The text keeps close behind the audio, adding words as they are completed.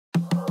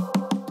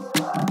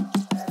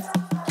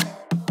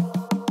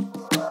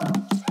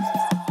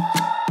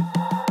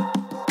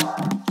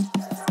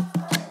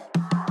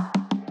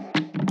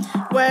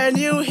Can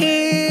you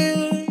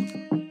hear?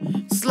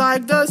 It's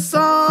like the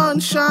sun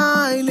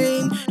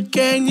shining.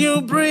 Can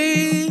you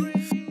breathe?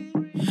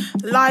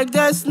 Like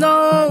there's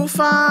no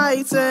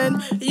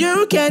fighting.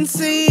 You can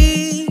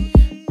see.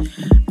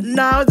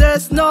 Now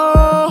there's no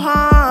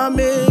harm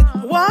in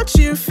what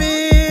you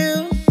feel.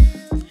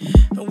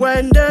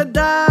 When the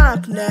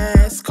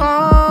darkness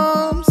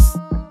comes,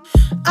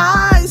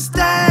 I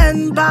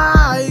stand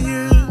by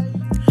you.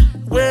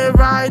 We're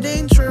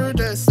riding through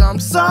the storm,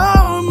 so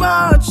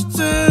much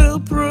to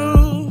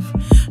prove.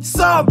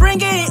 So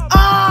bring it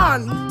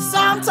on.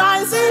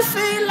 Sometimes it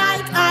feels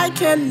like I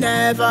can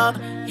never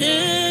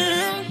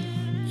hear,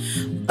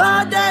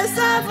 but there's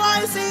a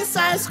voice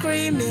inside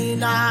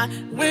screaming, I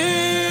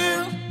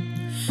will.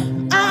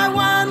 I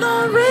wanna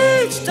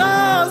reach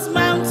those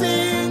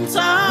mountain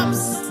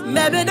tops.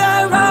 Maybe the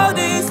road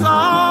is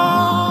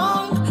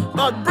long,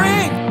 but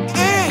bring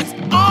it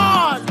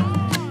on.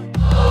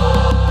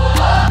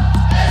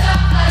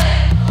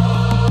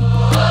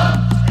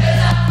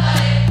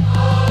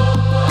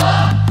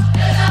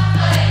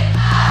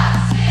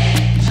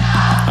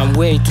 I'm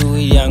way too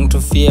young to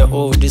fear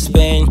all this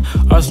pain.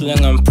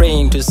 Hustling and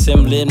praying to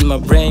assimilate my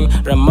brain.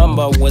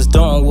 Remember I was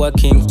done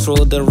working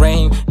through the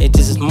rain. It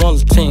is a small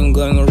thing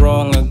going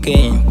wrong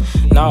again.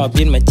 Now I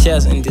beat my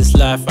chest in this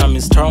life. I'm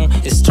strong,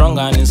 it's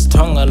stronger and it's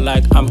stronger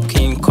like I'm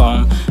King Kong.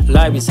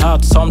 Life is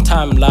hard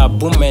sometimes like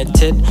boom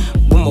at it.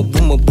 Boom,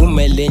 boom, boom,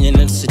 and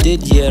it's a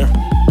dead year.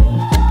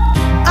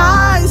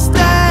 I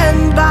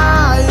stand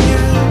by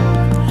you.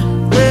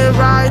 We're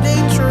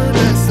riding through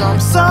the storm,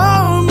 so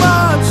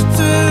much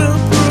to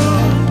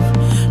prove.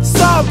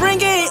 So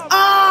bring it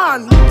on.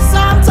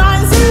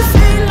 Sometimes you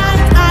feel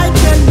like I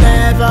can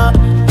never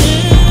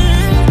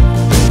hear,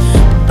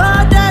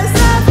 but there's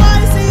a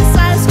voice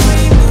inside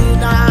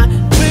screaming, I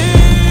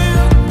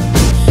will.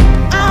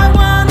 I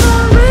wanna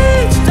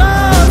reach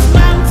those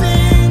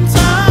mountain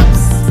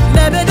tops.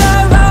 Maybe the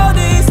road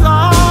is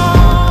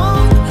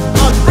long,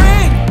 but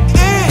bring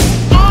it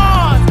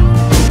on.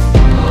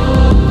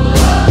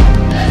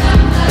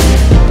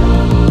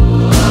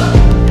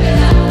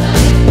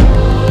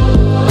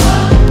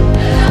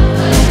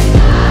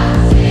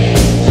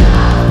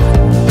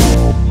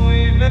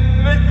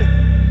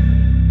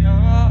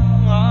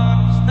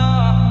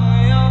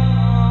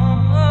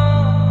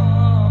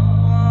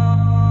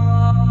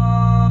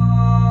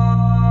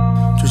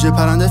 جوجه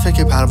پرنده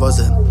فکر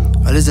پروازه،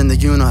 ولی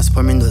زندگی اونو از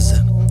پا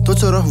میندازه. دو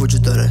تا راه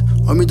وجود داره: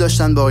 امید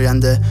داشتن به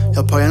آینده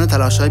یا پایان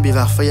تلاش‌های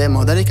بی‌وقفه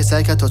مادری که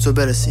سعی کرد تا تو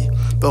برسی،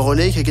 به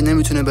قوله‌ای که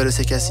نمیتونه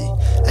برسه کسی.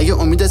 اگه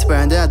امیدت به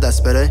آینده از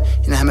دست بره،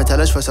 این همه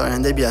تلاش واسه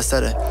آینده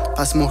بی‌اثره.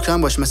 پس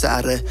محکم باش مثل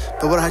اره،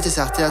 ببر هرچی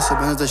سختی از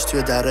صبح داشت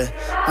توی دره.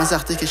 من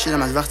سختی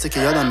کشیدم از وقتی که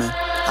یادمه،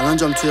 الان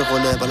جام توی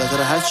قله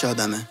بالاتر هر چی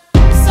آدمه.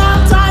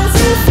 Sometimes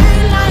you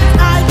feel like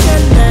I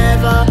can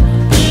never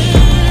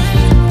hear,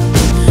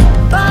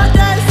 but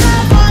there's a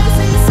voice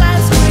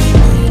inside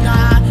screaming,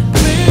 I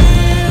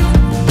will.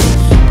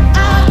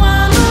 I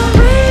wanna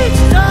reach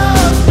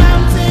those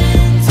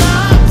mountain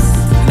tops.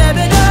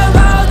 Maybe the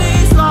road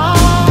is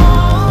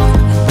long,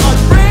 but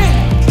bring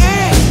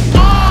it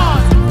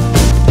on.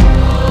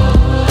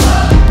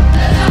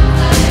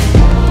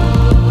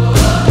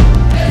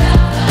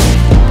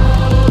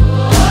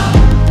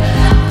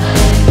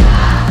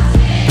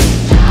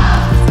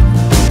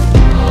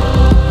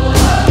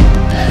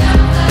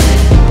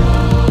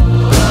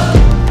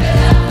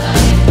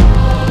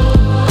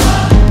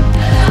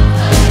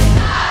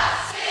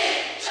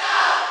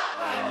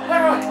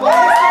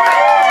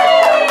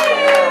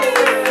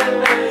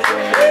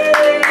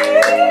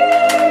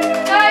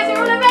 Guys,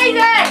 you're all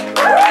amazing!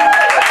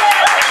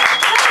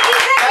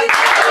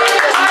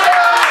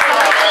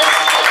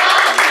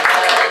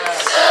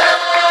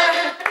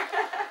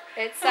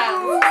 It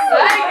sounds so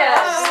good.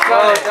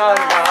 Well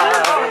done,